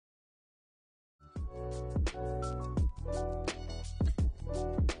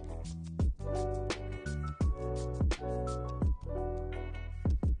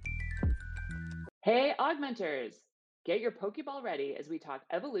Hey, augmenters! Get your Pokeball ready as we talk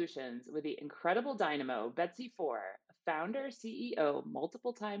evolutions with the incredible dynamo, Betsy Fore, a founder, CEO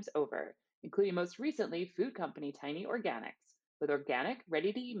multiple times over, including most recently food company Tiny Organics, with organic,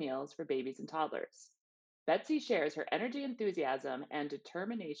 ready to eat meals for babies and toddlers. Betsy shares her energy, enthusiasm, and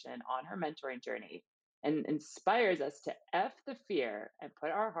determination on her mentoring journey and inspires us to F the fear and put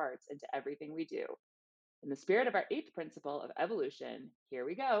our hearts into everything we do. In the spirit of our eighth principle of evolution, here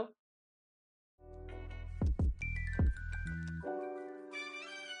we go.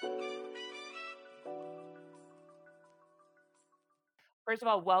 First of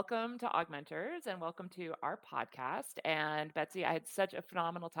all, welcome to Augmenters and welcome to our podcast. And Betsy, I had such a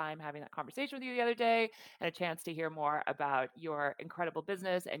phenomenal time having that conversation with you the other day and a chance to hear more about your incredible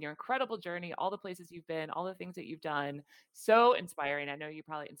business and your incredible journey, all the places you've been, all the things that you've done. So inspiring. I know you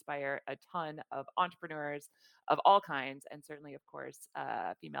probably inspire a ton of entrepreneurs of all kinds, and certainly, of course,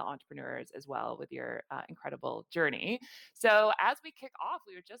 female entrepreneurs as well with your incredible journey. So, as we kick off,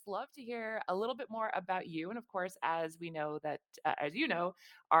 we would just love to hear a little bit more about you. And of course, as we know that, as you know,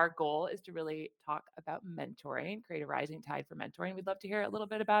 our goal is to really talk about mentoring, create a rising tide for mentoring. We'd love to hear a little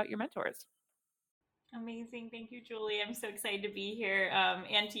bit about your mentors. Amazing. Thank you, Julie. I'm so excited to be here.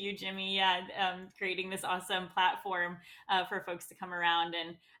 And to you, Jimmy. Yeah, creating this awesome platform for folks to come around.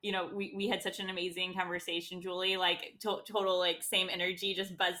 And, we had such an amazing conversation, Julie, like total, like same energy,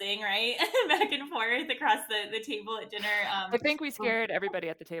 just buzzing, right? Back and forth across the table at dinner. I think we scared everybody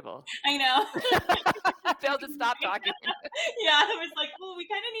at the table. I know. They'll just stop talking. Yeah, I was like, well, we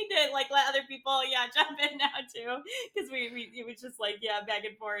kind of need to like let other people, jump in now too, because it was just like, back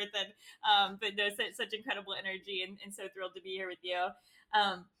and forth, and but no, such incredible energy, and so thrilled to be here with you.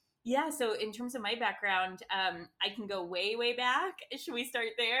 So in terms of my background, I can go way, way back. Should we start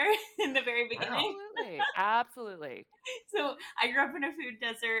there in the very beginning? Absolutely. So I grew up in a food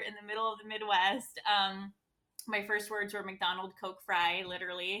desert in the middle of the Midwest. My first words were McDonald's Coke fry,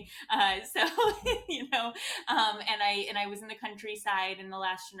 literally. And I was in the countryside in the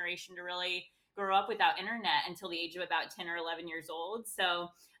last generation to really grow up without internet until the age of about 10 or 11 years old. So,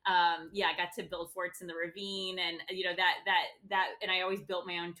 I got to build forts in the ravine, and and I always built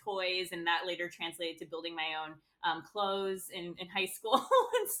my own toys, and that later translated to building my own clothes in high school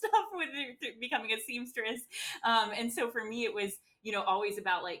and stuff with becoming a seamstress. And so for me, it was, always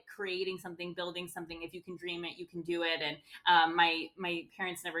about like creating something, building something. If you can dream it, you can do it. And my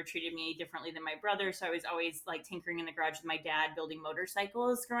parents never treated me differently than my brother. So I was always like tinkering in the garage with my dad, building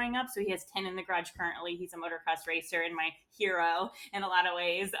motorcycles growing up. So he has 10 in the garage currently. He's a motocross racer and my hero in a lot of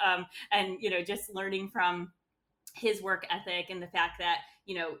ways. Just learning from his work ethic and the fact that,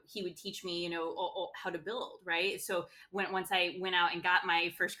 he would teach me, how to build, right? So once I went out and got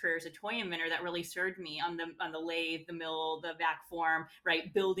my first career as a toy inventor, that really served me on the lathe, the mill, the vac form,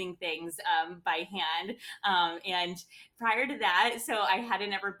 right? Building things by hand. And prior to that, so I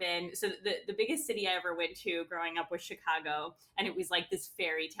hadn't ever been, so the biggest city I ever went to growing up was Chicago. And it was like this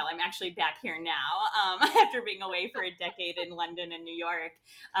fairy tale. I'm actually back here now after being away for a decade in London and New York.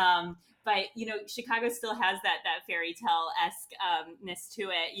 But, Chicago still has that fairy tale-esque-ness to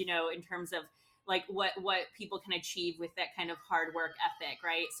it, in terms of like what people can achieve with that kind of hard work ethic,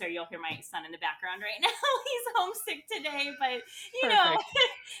 right? So you'll hear my son in the background right now. He's homesick today, but,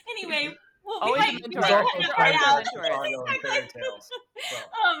 anyway. Well, always a mentor.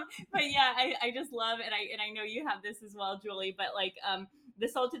 But yeah, I just love, and I know you have this as well, Julie, but like the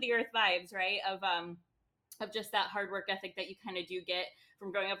salt to the earth vibes, right? Of just that hard work ethic that you kind of do get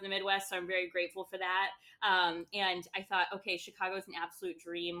from growing up in the Midwest. So I'm very grateful for that. And I thought, okay, Chicago is an absolute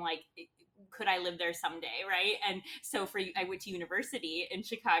dream. Like, could I live there someday, right? And so I went to university in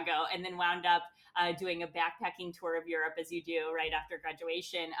Chicago and then wound up doing a backpacking tour of Europe, as you do right after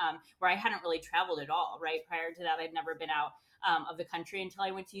graduation, where I hadn't really traveled at all, right? Prior to that, I'd never been out of the country until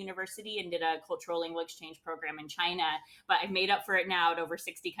I went to university and did a cultural lingual exchange program in China. But I've made up for it now at over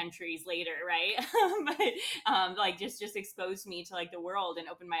 60 countries later, right? But just exposed me to like the world and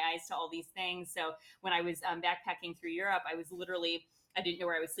opened my eyes to all these things. So when I was backpacking through Europe, I didn't know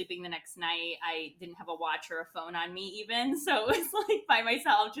where I was sleeping the next night. I didn't have a watch or a phone on me even. So it was like by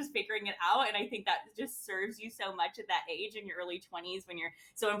myself, just figuring it out. And I think that just serves you so much at that age in your early 20s when you're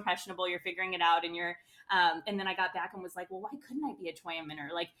so impressionable, you're figuring it out. And and then I got back and was like, well, why couldn't I be a toy inventor?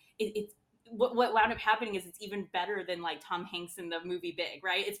 Like what wound up happening is it's even better than like Tom Hanks in the movie Big,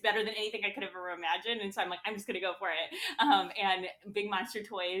 right? It's better than anything I could have ever imagined. And so I'm like, I'm just going to go for it. And Big Monster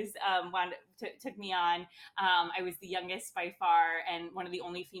Toys took me on. I was the youngest by far and one of the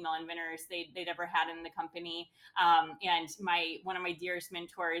only female inventors they'd ever had in the company. And one of my dearest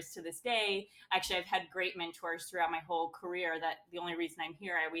mentors to this day, actually, I've had great mentors throughout my whole career. That the only reason I'm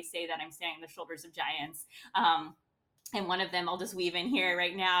here, I always say that I'm standing on the shoulders of giants. And one of them I'll just weave in here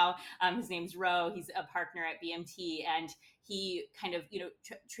right now. His name's Ro. He's a partner at BMT, and he kind of,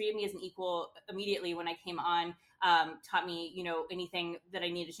 treated me as an equal immediately when I came on. Taught me, anything that I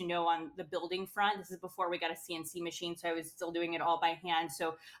needed to know on the building front. This is before we got a CNC machine, so I was still doing it all by hand.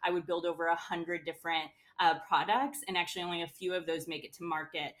 So I would build over 100 different products, and actually only a few of those make it to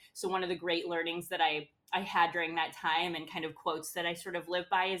market. So one of the great learnings that I had during that time, and kind of quotes that I sort of live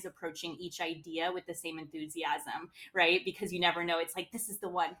by, is approaching each idea with the same enthusiasm, right? Because you never know. It's like, this is the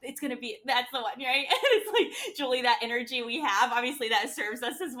one. It's going to be, that's the one, right? And it's like, Julie, that energy we have, obviously that serves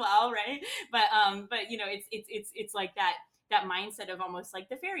us as well, right? But it's like that mindset of almost like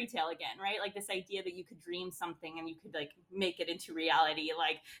the fairy tale again, right? Like this idea that you could dream something and you could like make it into reality.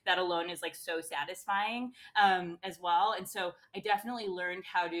 Like that alone is like so satisfying as well. And so I definitely learned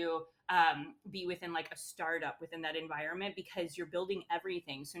how to be within like a startup within that environment, because you're building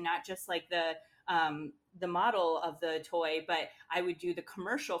everything. So not just like the model of the toy, but I would do the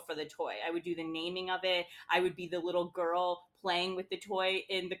commercial for the toy. I would do the naming of it. I would be the little girl playing with the toy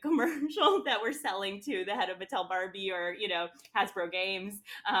in the commercial that we're selling to the head of Mattel Barbie or, Hasbro Games.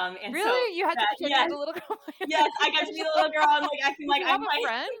 And Really? so, You had to pretend you yes, were the little girl in the yes, I got to be the little girl and like acting Did like you I'm have a like,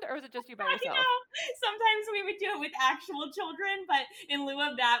 friend, or was it just you by I yourself? know. Sometimes we would do it with actual children, but in lieu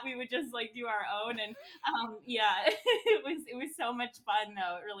of that, we would just like do our own. And yeah, it was so much fun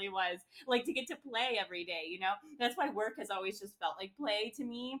though. It really was, like, to get to play every day. That's why work has always just felt like play to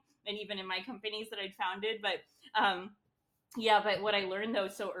me, and even in my companies that I'd founded. But yeah, but what I learned though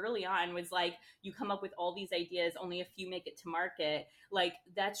so early on was like, you come up with all these ideas, only a few make it to market. Like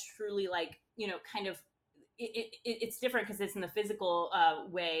that's truly like, kind of it's different because it's in the physical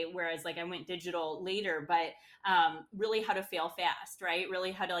way, whereas like I went digital later. But really how to fail fast, right?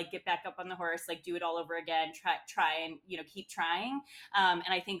 Really how to like get back up on the horse, like do it all over again, try and keep trying. And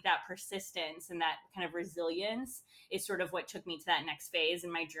I think that persistence and that kind of resilience is sort of what took me to that next phase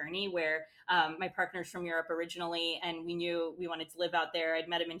in my journey, where my partner's from Europe originally, and we knew we wanted to live out there. I'd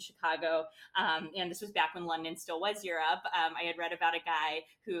met him in Chicago, and this was back when London still was Europe. I had read about a guy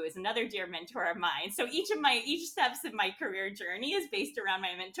who is another dear mentor of mine. So each steps of my career journey is based around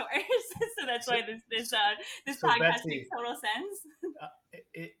my mentors. So that's why this podcast Betsy, makes total sense.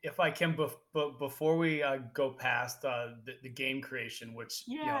 if I can, before we go past the game creation, which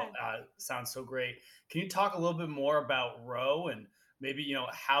sounds so great, can you talk a little bit more about Ro and maybe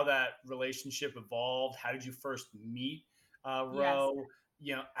how that relationship evolved? How did you first meet Ro?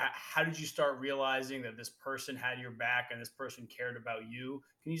 Yes. How did you start realizing that this person had your back and this person cared about you?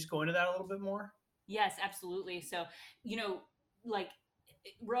 Can you just go into that a little bit more? Yes, absolutely. So, like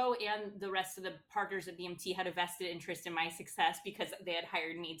Ro and the rest of the partners at BMT had a vested interest in my success, because they had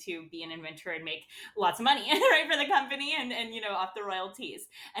hired me to be an inventor and make lots of money, right, for the company, and off the royalties.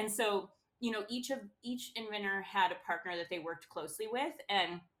 And so, each inventor had a partner that they worked closely with.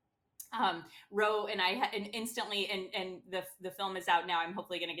 And Ro and I and instantly, and the film is out now. I'm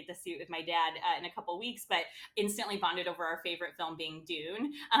hopefully going to get to see it with my dad in a couple weeks, but instantly bonded over our favorite film being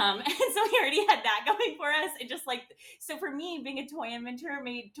Dune. And so we already had that going for us. And just like, so for me, being a toy inventor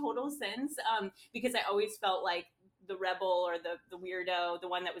made total sense, because I always felt like the rebel or the weirdo, the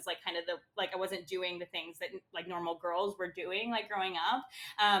one that was like kind of I wasn't doing the things that like normal girls were doing like growing up.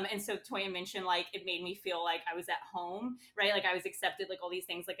 And so Toy Invention, like it made me feel like I was at home, right? Like I was accepted, like all these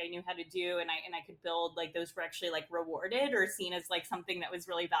things like I knew how to do, and I could build, like those were actually like rewarded or seen as like something that was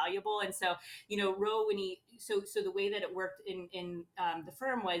really valuable. And so, Ro, when so the way that it worked in the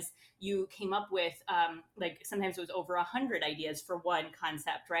firm was you came up with like sometimes it was over 100 ideas for one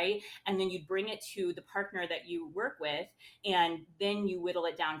concept, right? And then you'd bring it to the partner that you work with, and then you whittle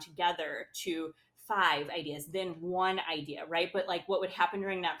it down together to 5 ideas, then 1 idea, right? But like what would happen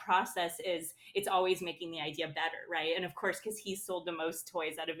during that process is it's always making the idea better, right? And of course, because he sold the most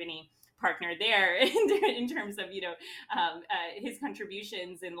toys out of any partner there in terms of his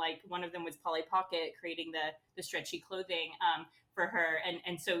contributions, and like one of them was Polly Pocket creating the stretchy clothing for her,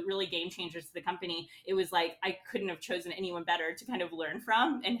 and so really game changers to the company. It was like I couldn't have chosen anyone better to kind of learn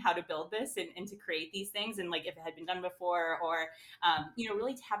from and how to build this and to create these things, and like if it had been done before, or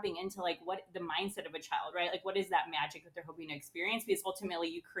really tapping into like what the mindset of a child, right? Like what is that magic that they're hoping to experience, because ultimately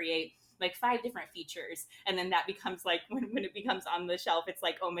you create like 5 different features. And then that becomes like, when it becomes on the shelf, it's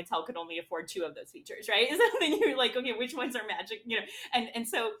like, oh, Mattel could only afford 2 of those features, right? So then you're like, okay, which ones are magic, and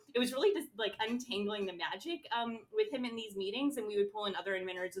so it was really just like untangling the magic with him in these meetings, and we would pull in other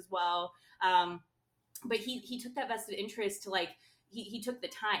inventors as well. But he took that vested interest to like, he took the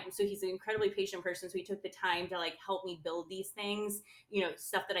time. So he's an incredibly patient person. So he took the time to like help me build these things,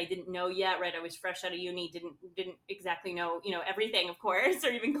 stuff that I didn't know yet, right? I was fresh out of uni, didn't exactly know, everything, of course,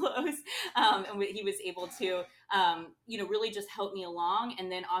 or even close. And he was able to, really just help me along, and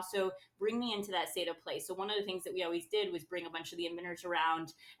then also bring me into that state of play. So one of the things that we always did was bring a bunch of the inventors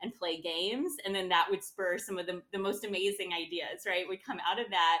around and play games. And then that would spur some of the most amazing ideas, right? Would come out of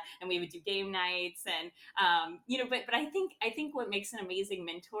that, and we would do game nights. And, but I think what makes an amazing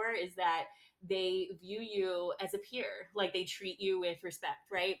mentor is that they view you as a peer, like they treat you with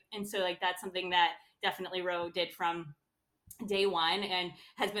respect, right? And so like, that's something that definitely Ro did from day one, and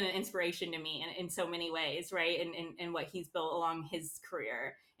has been an inspiration to me in so many ways, right? And what he's built along his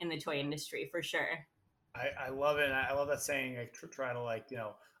career in the toy industry, for sure. I love it. I love that saying, like, try to like,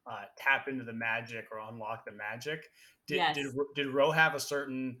 tap into the magic or unlock the magic. Did Ro have a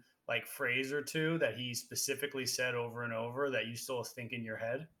certain like phrase or two that he specifically said over and over that you still think in your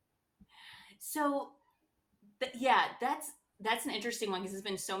head? So that's an interesting one, because it's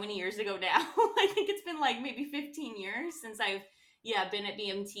been so many years ago now. I think it's been like maybe 15 years since I've been at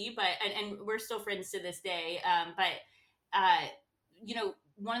BMT, but and we're still friends to this day.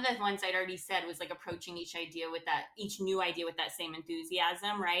 One of the ones I'd already said was like approaching each new idea with that same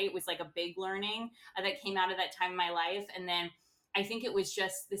enthusiasm, right? It was like a big learning that came out of that time in my life. And then I think it was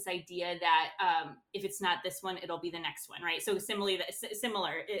just this idea that if it's not this one, it'll be the next one, right? So similar,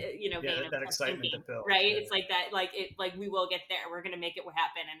 vein that of excitement thinking, to build, right? Yeah. It's like that, like we will get there. We're gonna make it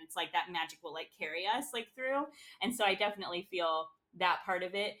happen, and it's like that magic will like carry us like through. And so I definitely feel that part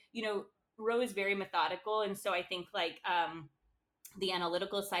of it. Ro is very methodical, and so I think like the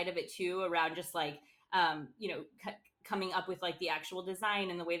analytical side of it too, around just like coming up with like the actual design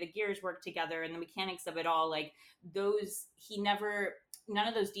and the way the gears work together and the mechanics of it all, like those, none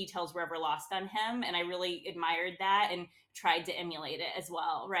of those details were ever lost on him. And I really admired that and tried to emulate it as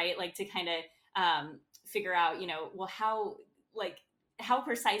well, right? Like to kind of figure out, well, how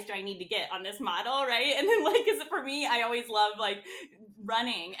precise do I need to get on this model, right? And then like, because for me, I always love like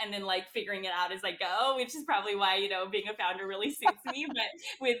running and then like figuring it out as I go, which is probably why, being a founder really suits me. But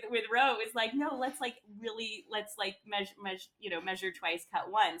with Ro, it's like, no, let's measure twice,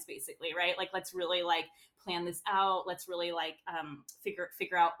 cut once, basically, right? Like, let's really like plan this out. Let's really like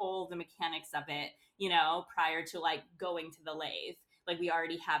figure out all the mechanics of it, prior to like going to the lathe. Like we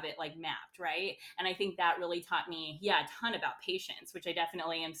already have it like mapped, right? And I think that really taught me, a ton about patience, which I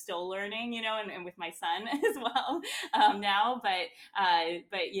definitely am still learning, and with my son as well now. But I'm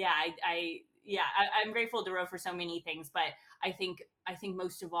grateful to Ro for so many things. But I think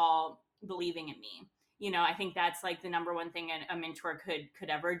most of all, believing in me. I think that's like the number one thing a mentor could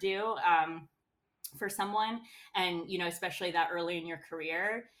ever do. For someone, and especially that early in your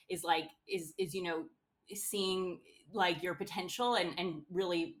career is seeing like your potential and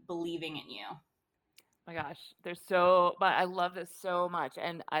really believing in you. My gosh, I love this so much.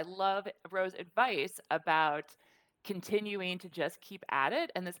 And I love Ro's advice about continuing to just keep at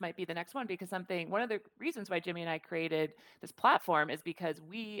it. And this might be the next one, because one of the reasons why Jimmy and I created this platform is because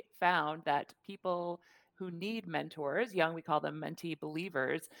we found that people who need mentors, we call them mentee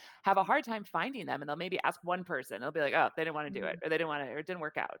believers, have a hard time finding them. And they'll maybe ask one person, they'll be like, oh, they didn't want to do it, or they didn't want to, or it didn't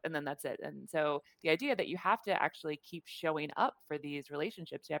work out. And then that's it. And so the idea that you have to actually keep showing up for these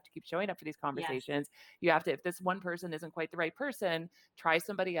relationships, you have to keep showing up for these conversations. Yes. You have to, if this one person isn't quite the right person, try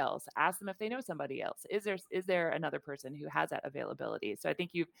somebody else, ask them if they know somebody else. Is there another person who has that availability? So I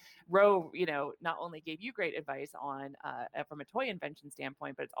think Ro, not only gave you great advice on from a toy invention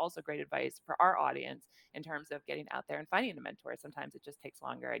standpoint, but it's also great advice for our audience in terms of getting out there and finding a mentor. Sometimes it just takes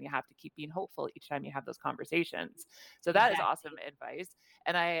longer, and you have to keep being hopeful each time you have those conversations. So that is awesome advice.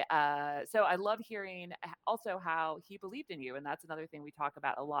 And I love hearing also how he believed in you. And that's another thing we talk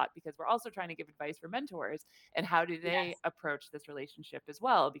about a lot, because we're also trying to give advice for mentors and how do they approach this relationship as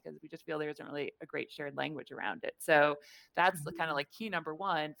well, because we just feel there isn't really a great shared language around it. So that's kind of like key number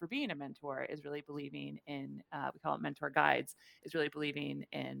one for being a mentor, is really believing in, we call it mentor guides, is really believing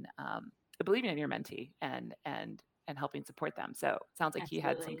in your mentee and helping support them. So it sounds like he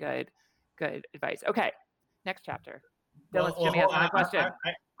had some good advice. Okay, next chapter. Unless Jimmy has another question.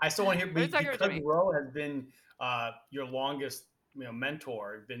 I still want to hear, because Ro has been your longest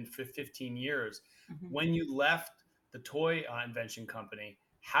mentor, been for 15 years. Mm-hmm. When you left the toy invention company,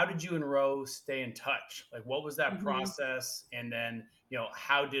 how did you and Ro stay in touch? Like, what was that Mm-hmm. process? And then,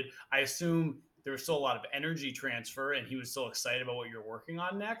 how did I assume there was still a lot of energy transfer and he was still excited about what you're working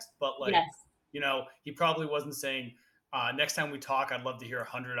on next? But like, Yes. he probably wasn't saying, next time we talk, I'd love to hear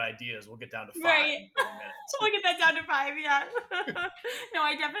 100 ideas. We'll get down to five Right. in 30 minutes. We'll get that down to 5. Yeah. No,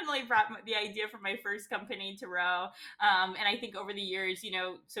 I definitely brought the idea from my first company to Row. And I think over the years,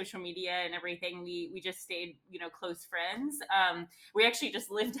 social media and everything, we just stayed, close friends. We actually just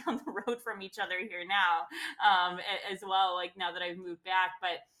live down the road from each other here now, as well, like now that I've moved back.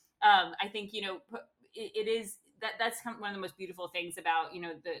 But I think, it is that's one of the most beautiful things about,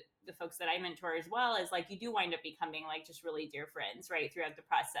 the folks that I mentor as well, is like you do wind up becoming like just really dear friends, right, throughout the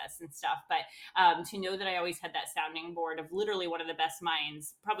process and stuff. But to know that I always had that sounding board of literally one of the best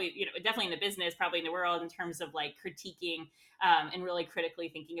minds, probably, definitely in the business, probably in the world, in terms of like critiquing and really critically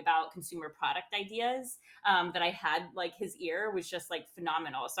thinking about consumer product ideas, that I had like his ear was just like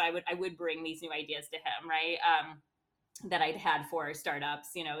phenomenal. So I would bring these new ideas to him, right? That I'd had for startups,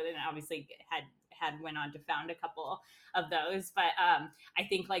 and obviously had went on to found a couple of those. But I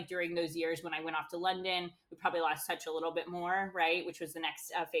think like during those years when I went off to London, we probably lost touch a little bit more, right? Which was the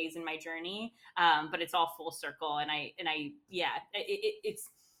next phase in my journey. But it's all full circle, and yeah, it's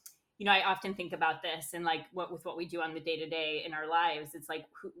I often think about this, and like what we do on the day to day in our lives. It's like,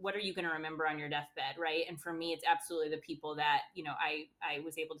 what are you going to remember on your deathbed, right? And for me, it's absolutely the people that I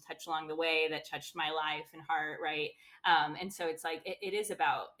was able to touch along the way, that touched my life and heart, right? And so it's like it is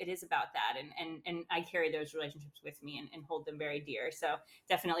about that, and I carry those relationships with me and hold them very dear. So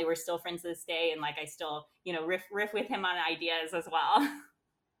definitely, we're still friends to this day, and like I still riff with him on ideas as well.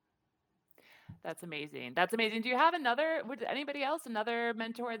 That's amazing. That's amazing. Do you have would anybody else, another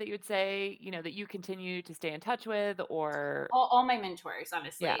mentor that you would say, that you continue to stay in touch with, or All my mentors, yeah,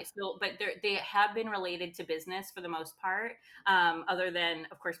 honestly. So, but they have been related to business for the most part, other than,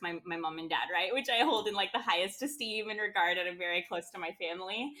 of course, my mom and dad, right? Which I hold in like the highest esteem and regard, and I'm very close to my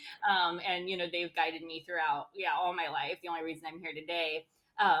family. And, they've guided me throughout, yeah, all my life. The only reason I'm here today.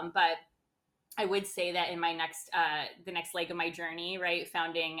 But I would say that in my the next leg of my journey, right,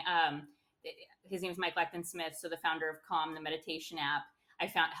 founding, his name is Mike Blackton Smith, so the founder of Calm, the meditation app. I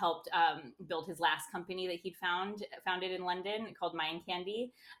helped build his last company that he'd founded in London, called Mind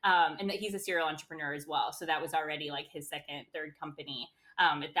Candy, and that he's a serial entrepreneur as well. So that was already like his second, third company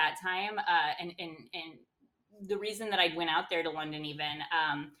at that time, and the reason that I went out there to London, even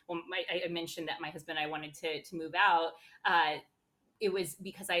I mentioned that my husband and I wanted to move out. It was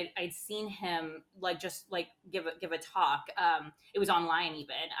because I'd seen him like just like give a talk. It was online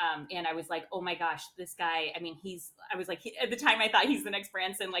even, and I was like, oh my gosh, this guy. I mean, I was like, at the time I thought he's the next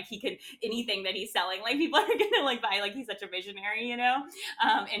Branson. Like he could, anything that he's selling, like people are gonna like buy. Like he's such a visionary,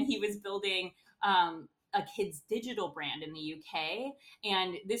 And he was building. A kids digital brand in the UK.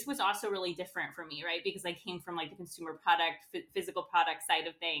 And this was also really different for me, right? Because I came from like the consumer product, physical product side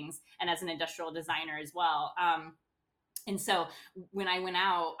of things, and as an industrial designer as well. And so when I went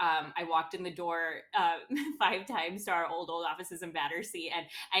out, I walked in the door 5 times to our old offices in Battersea. And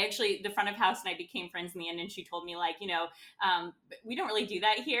I actually, the front of house and I became friends in the end. And she told me like, we don't really do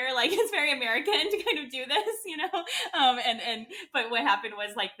that here. Like it's very American to kind of do this. But what happened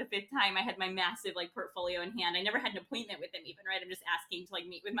was like the 5th time I had my massive like portfolio in hand. I never had an appointment with him even, right? I'm just asking to like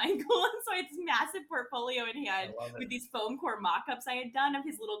meet with Michael. And so it's massive portfolio in hand with these foam core mock-ups I had done of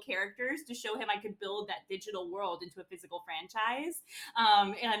his little characters to show him I could build that digital world into a physical franchise.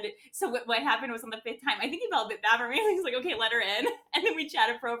 And so what happened was on the 5th time, I think he felt a bit bad for me. He's like, okay, let her in. And then we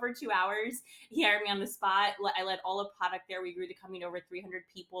chatted for over 2 hours. He hired me on the spot. I led all of product there. We grew the company to over 300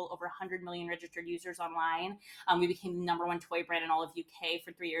 people, over 100 million registered users online. We became the #1 toy brand in all of UK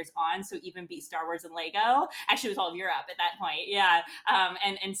for 3 years on. So even beat Star Wars and Lego. Actually, it was all of Europe at that point. Yeah.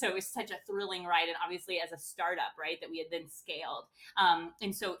 And so it was such a thrilling ride. And obviously as a startup, right, that we had then scaled.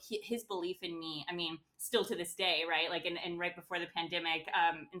 And so his belief in me, I mean, still to this day, right? Like, and right before the pandemic,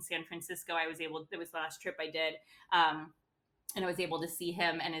 in San Francisco, that was the last trip I did. And I was able to see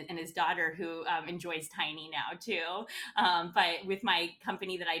him and his daughter, who enjoys Tiny now too. But with my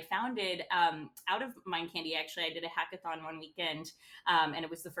company that I'd founded out of Mind Candy, actually, I did a hackathon one weekend, and it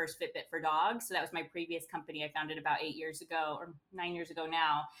was the first Fitbit for dogs. So that was my previous company I founded about 8 years ago, or 9 years ago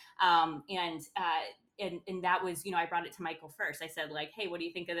now. And that was, I brought it to Michael first. I said like, hey, what do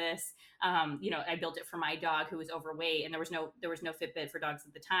you think of this? I built it for my dog who was overweight, and there was no Fitbit for dogs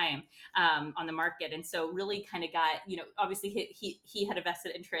at the time on the market. And so really kind of got, obviously he had a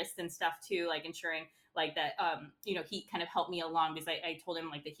vested interest and stuff too, like ensuring like that, he kind of helped me along because I told him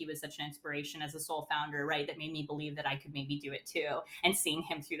like that he was such an inspiration as a sole founder, right? That made me believe that I could maybe do it too, and seeing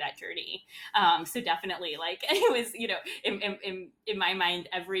him through that journey. So definitely, like, it was, in my mind,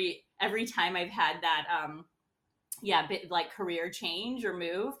 every time I've had that, bit like career change or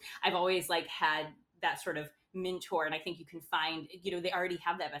move, I've always like had that sort of mentor. And I think you can find, they already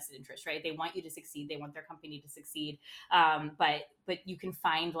have that vested interest, right? They want you to succeed, they want their company to succeed. But you can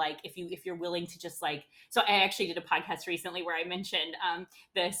find, like, if you're willing to just like, so I actually did a podcast recently where I mentioned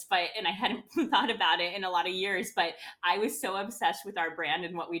this, and I hadn't thought about it in a lot of years, but I was so obsessed with our brand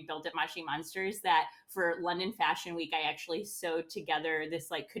and what we built at Mashi Monsters that for London Fashion Week, I actually sewed together this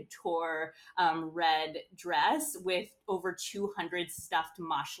like couture red dress with over 200 stuffed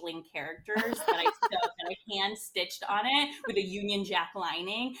moshling characters that I sewed, that I hand stitched on it with a Union Jack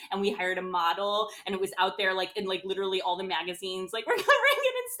lining. And we hired a model, and it was out there like in like literally all the magazines, like we're covering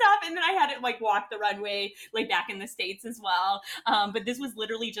it and stuff. And then I had it like walk the runway like back in the States as well. But this was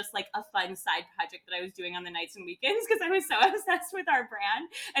literally just like a fun side project that I was doing on the nights and weekends because I was so obsessed with our brand.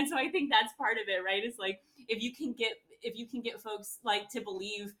 And so I think that's part of it, right? It's like if you can get folks like to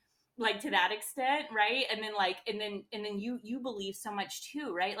believe like to that extent, right? And then you believe so much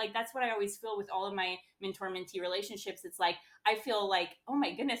too, right? Like that's what I always feel with all of my mentor mentee relationships. It's like I feel like, oh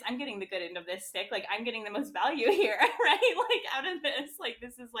my goodness, I'm getting the good end of this stick. Like I'm getting the most value here, right? Like out of this, like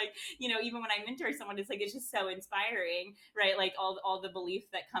this is like, even when I mentor someone, it's like it's just so inspiring, right? Like all the belief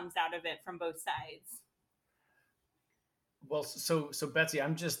that comes out of it from both sides. Well, so Betsy,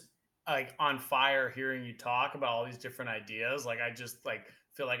 I'm just like on fire hearing you talk about all these different ideas. Like I just like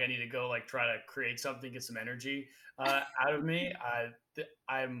feel like I need to go like try to create something, get some energy out of me.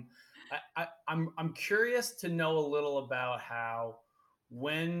 I'm curious to know a little about how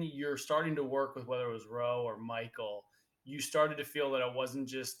when you're starting to work with whether it was Ro or Michael, you started to feel that it wasn't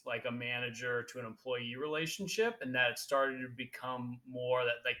just like a manager to an employee relationship, and that it started to become more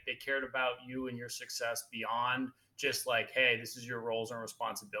that like they cared about you and your success beyond just like, hey, this is your roles and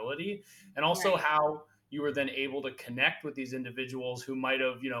responsibility. And also Right. how you were then able to connect with these individuals who might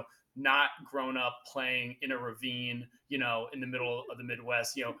have, not grown up playing in a ravine, in the middle of the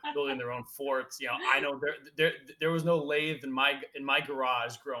Midwest, building their own forts. I know there was no lathe in my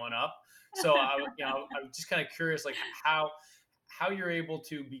garage growing up. So I was just kind of curious, like how you're able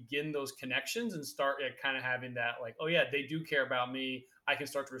to begin those connections and start kind of having that like, oh yeah, they do care about me. I can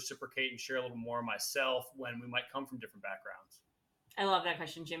start to reciprocate and share a little more of myself when we might come from different backgrounds. I love that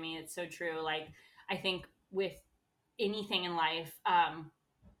question, Jimmy. It's so true. Like I think with anything in life,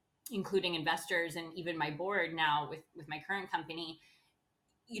 including investors and even my board now with my current company,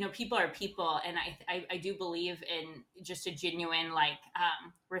 people are people, and I do believe in just a genuine like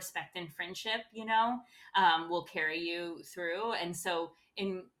respect and friendship, will carry you through. And so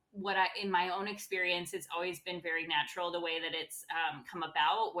in my own experience, it's always been very natural the way that it's come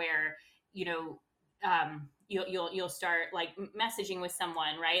about, where you'll start like messaging with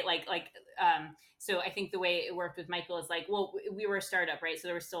someone, right? So I think the way it worked with Michael is like, well, we were a startup, right? So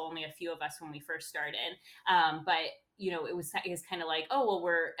there were still only a few of us when we first started, but it was kind of like, oh,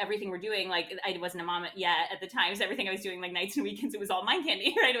 well, everything we're doing, like I wasn't a mom yet at the time, so everything I was doing like nights and weekends, it was all mind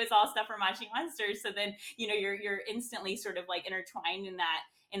candy, right? It was all stuff from Mashi Monsters. So then you're instantly sort of like intertwined in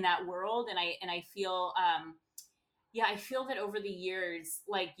that world, and I feel I feel that over the years,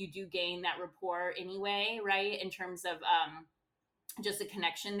 like you do gain that rapport anyway, right? In terms of just a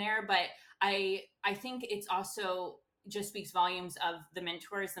connection there. But I think it's also just speaks volumes of the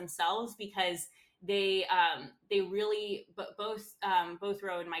mentors themselves, because they really, but both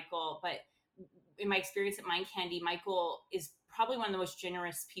Ro and Michael, but in my experience at Mind Candy, Michael is probably one of the most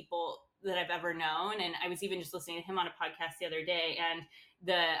generous people that I've ever known. And I was even just listening to him on a podcast the other day, and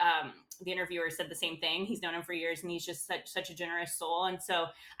the interviewer said the same thing. He's known him for years, and he's just such a generous soul. And so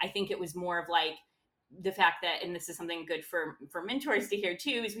I think it was more of like the fact that, and this is something good for mentors to hear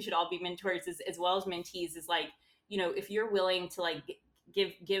too, is we should all be mentors as well as mentees, is like, if you're willing to like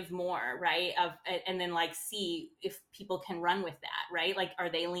give more, right, and then like see if people can run with that, right? Like, are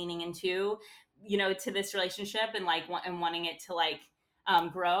they leaning into to this relationship and like and wanting it to like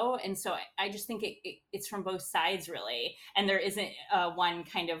grow? And so I just think it's from both sides, really. And there isn't one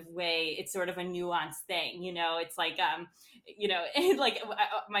kind of way. It's sort of a nuanced thing, it's like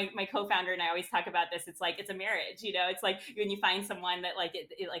like my co-founder and I always talk about this. It's like it's a marriage, it's like when you find someone that like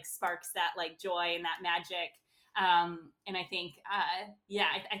it like sparks that like joy and that magic. And I think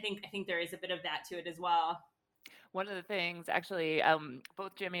I think there is a bit of that to it as well. One of the things, actually,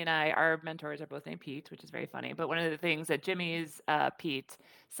 both Jimmy and I, our mentors are both named Pete, which is very funny. But one of the things that Jimmy's Pete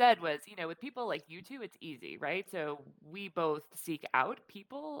said was, with people like you two, it's easy, right? So we both seek out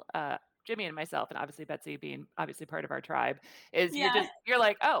people Jimmy and myself, and obviously Betsy being obviously part of our tribe, is Yeah. you're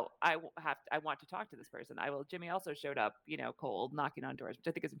like, oh, I want to talk to this person. I will. Jimmy also showed up, cold, knocking on doors, which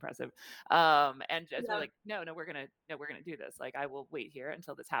I think is impressive. And just we're Yeah. like, no, we're gonna do this. Like, I will wait here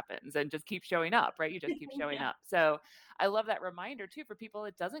until this happens, and just keep showing up, right? You just keep showing Yeah. up. So I love that reminder too for people.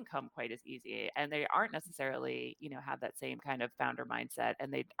 It doesn't come quite as easy, and they aren't necessarily, have that same kind of founder mindset,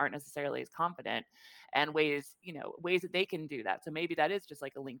 and they aren't necessarily as confident, and ways that they can do that. So maybe that is just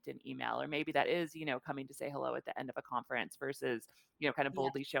like a LinkedIn email, or maybe that is, coming to say hello at the end of a conference versus, kind of Yeah.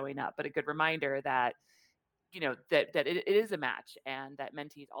 boldly showing up. But a good reminder that, that it is a match, and that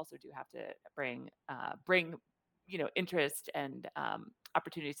mentees also do have to bring interest and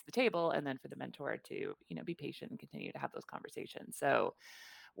opportunities to the table, and then for the mentor to, be patient and continue to have those conversations. So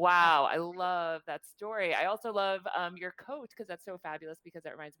wow, I love that story. I also love your coach, because that's so fabulous, because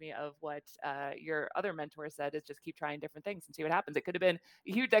that reminds me of what your other mentor said, is just keep trying different things and see what happens. It could have been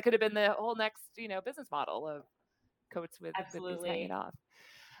huge. That could have been the whole next, business model of coats with these hanging Absolutely. off.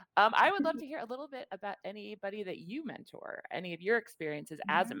 I would love to hear a little bit about anybody that you mentor, any of your experiences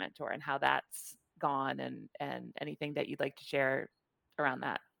as a Mhm. mentor, and how that's gone, and anything that you'd like to share around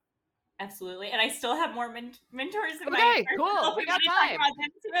that. Absolutely. And I still have more mentors in my Okay, cool. arsenal. We We're got going to talk time. about them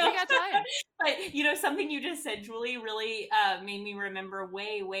We too. got time. But something you just said, Julie, really made me remember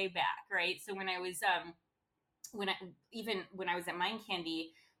way, way back, right? So when I was when I was at Mind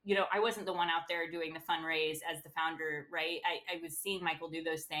Candy, I wasn't the one out there doing the fundraise as the founder, right? I was seeing Michael do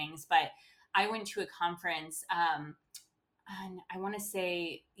those things, but I went to a conference. And I want to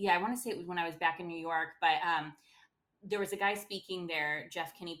say it was when I was back in New York, but there was a guy speaking there,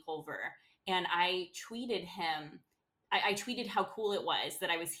 Jeff Kinney Pulver, and I tweeted him. I tweeted how cool it was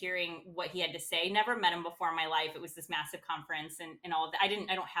that I was hearing what he had to say. Never met him before in my life. It was this massive conference and all of that. I don't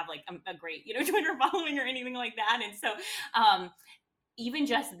have like a great, Twitter following or anything like that. And so, even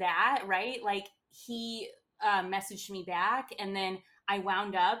just that, right? Like he messaged me back, and then I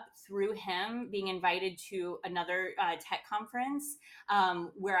wound up through him being invited to another tech conference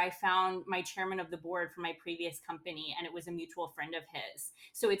where I found my chairman of the board for my previous company, and it was a mutual friend of his.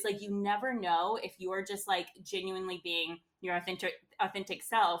 So it's like you never know if you're just like genuinely being your authentic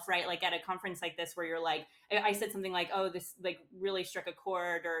self, right? Like at a conference like this where you're like, I said something like, oh, this like really struck a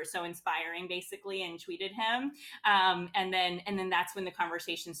chord or so inspiring, basically, and tweeted him. And then that's when the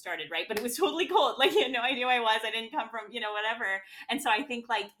conversation started, right? But it was totally cold. Like he had no idea who I was. I didn't come from, whatever. And so I think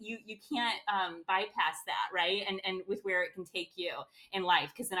like you can't bypass that, right? And with where it can take you in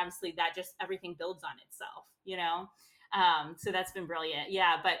life, because then obviously that just everything builds on itself. So that's been brilliant.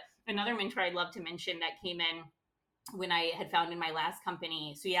 Yeah. But another mentor I'd love to mention that came in when I had founded my last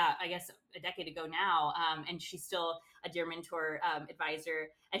company. So yeah, I guess a decade ago now. And she's still a dear mentor, advisor,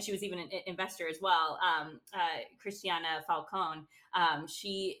 and she was even an investor as well. Christiana Falcone.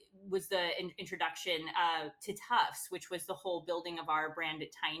 She was the introduction to Tufts, which was the whole building of our brand at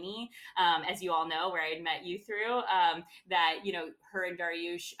Tiny, as you all know, where I had met you through. That her and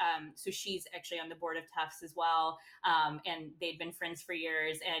Dariush. So she's actually on the board of Tufts as well, and they'd been friends for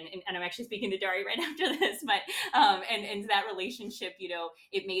years. And I'm actually speaking to Dari right after this, but and that relationship,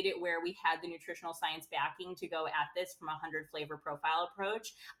 it made it where we had the nutritional science backing to go at this from a 100 flavor profile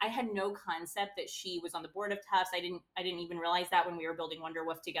approach. I had no concept that she was on the board of Tufts. I didn't even realize that when we were building Wonder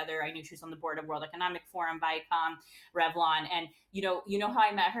Woof together. I knew she was on the board of World Economic Forum, Viacom, Revlon, and you know how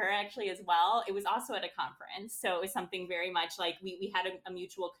I met her actually as well. It was also at a conference, so it was something very much like we had a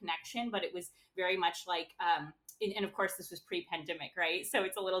mutual connection, but it was very much like and of course this was pre-pandemic, right? So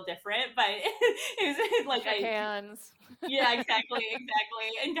it's a little different, but it was like Shook hands. yeah, exactly,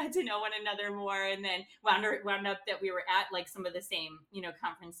 and got to know one another more, and then wound up that we were at like some of the same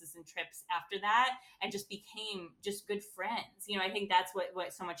conferences and trips after that, and just became just good friends. I think that's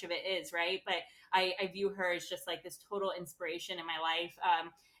what so much of it is, right? But I view her as just like this total inspiration in my life.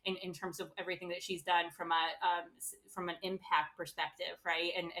 In terms of everything that she's done from an impact perspective,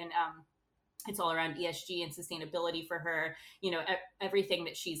 right? And it's all around ESG and sustainability for her. Everything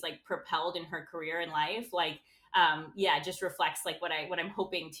that she's like propelled in her career and life, like just reflects like what I'm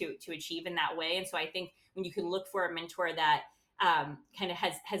hoping to achieve in that way. And so I think when you can look for a mentor that kind of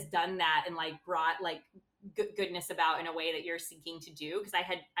has done that and like brought like goodness about in a way that you're seeking to do, because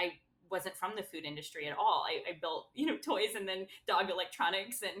I wasn't from the food industry at all. I built, toys and then dog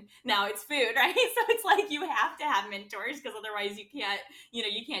electronics, and now it's food, right? So it's like you have to have mentors, because otherwise you can't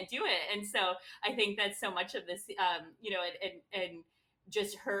do it. And so I think that's so much of this, and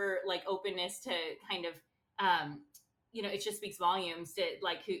just her like openness to kind of it just speaks volumes to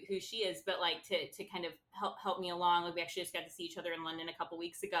like who she is, but like to kind of help me along. Like we actually just got to see each other in London a couple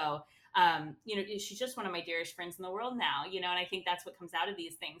weeks ago. She's just one of my dearest friends in the world now, and I think that's what comes out of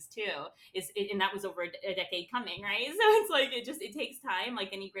these things too, and that was over a decade coming, right? So it's like, it takes time, like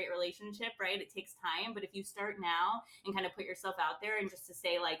any great relationship, right? It takes time. But if you start now and kind of put yourself out there, and just to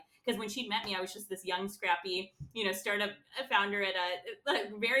say like, because when she met me, I was just this young, scrappy, startup founder at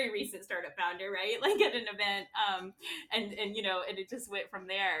a very recent startup founder, right? Like at an event. And it just went from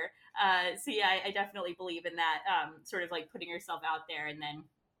there. So yeah, I definitely believe in that, sort of like putting yourself out there and then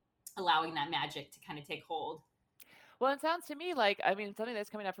allowing that magic to kind of take hold. Well, it sounds to me like, I mean, something that's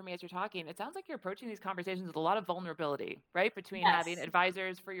coming up for me as you're talking, it sounds like you're approaching these conversations with a lot of vulnerability, right? Between having Yes.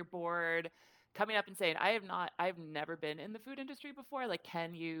 advisors for your board coming up and saying, I've never been in the food industry before. Like,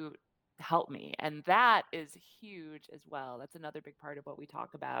 can you help me? And that is huge as well. That's another big part of what we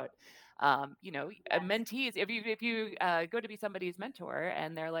talk about. Yes. Mentees, if you go to be somebody's mentor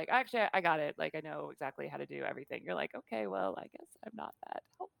and they're like, actually, I got it. Like, I know exactly how to do everything. You're like, okay, well, I guess I'm not that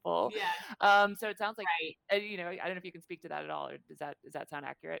helpful. Yeah. So it sounds like, Right. I don't know if you can speak to that at all, or does that sound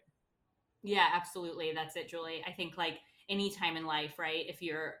accurate? Yeah, absolutely. That's it, Julie. I think like any time in life, right? If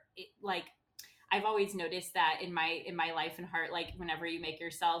you're like, I've always noticed that in my life and heart, like whenever you make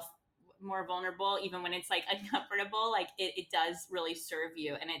yourself more vulnerable, even when it's like uncomfortable, like it does really serve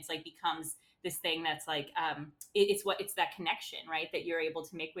you, and it's like becomes this thing that's like, it's that connection, right, that you're able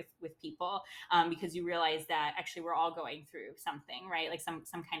to make with people, because you realize that actually we're all going through something, right, like some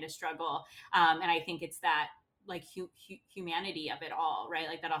kind of struggle, and I think it's that like humanity of it all, right,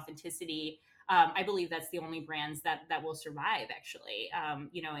 like that authenticity. I believe that's the only brands that will survive, actually.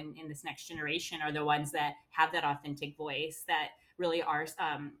 In this next generation, are the ones that have that authentic voice, that really are,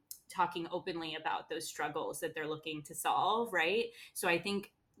 talking openly about those struggles that they're looking to solve, right? So I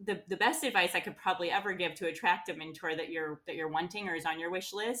think the best advice I could probably ever give to attract a mentor that you're wanting or is on your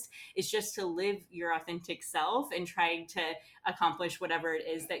wish list is just to live your authentic self and trying to accomplish whatever it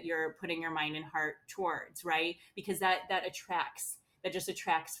is that you're putting your mind and heart towards, right? Because that just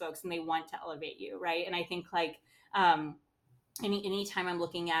attracts folks, and they want to elevate you, right? And I think like, anytime I'm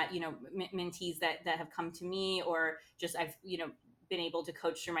looking at mentees that have come to me, or just I've been able to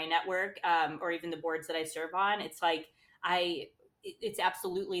coach through my network, or even the boards that I serve on, it's like it's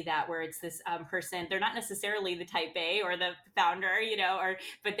absolutely that, where it's this, person. They're not necessarily the type A or the founder, or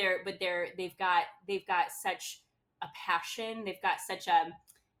they've got such a passion. They've got such a,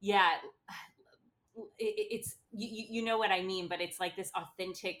 yeah, it's you know what I mean, but it's like this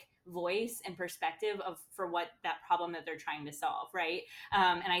authentic voice and perspective of for what that problem that they're trying to solve, right?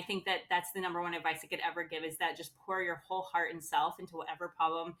 And I think that that's the number one advice I could ever give, is that just pour your whole heart and self into whatever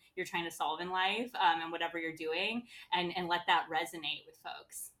problem you're trying to solve in life, and whatever you're doing, and let that resonate with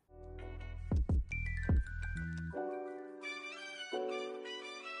folks.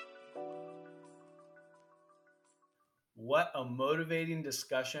 What a motivating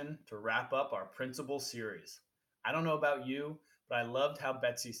discussion to wrap up our principal series. I don't know about you, but I loved how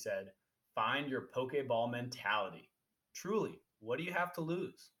Betsy said, find your Pokeball mentality. Truly, what do you have to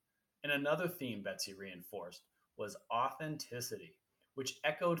lose? And another theme Betsy reinforced was authenticity, which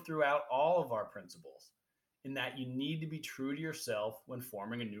echoed throughout all of our principles, in that you need to be true to yourself when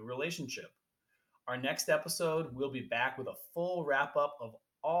forming a new relationship. Our next episode, we'll be back with a full wrap up of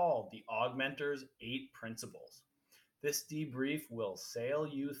all the Augmenter's 8 principles. This debrief will sail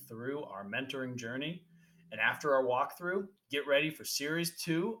you through our mentoring journey. And after our walkthrough, get ready for Series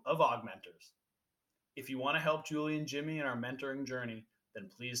 2 of Augmenters. If you want to help Julie and Jimmy in our mentoring journey, then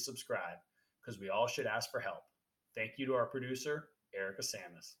please subscribe, because we all should ask for help. Thank you to our producer, Erica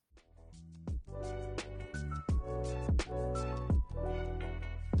Samus.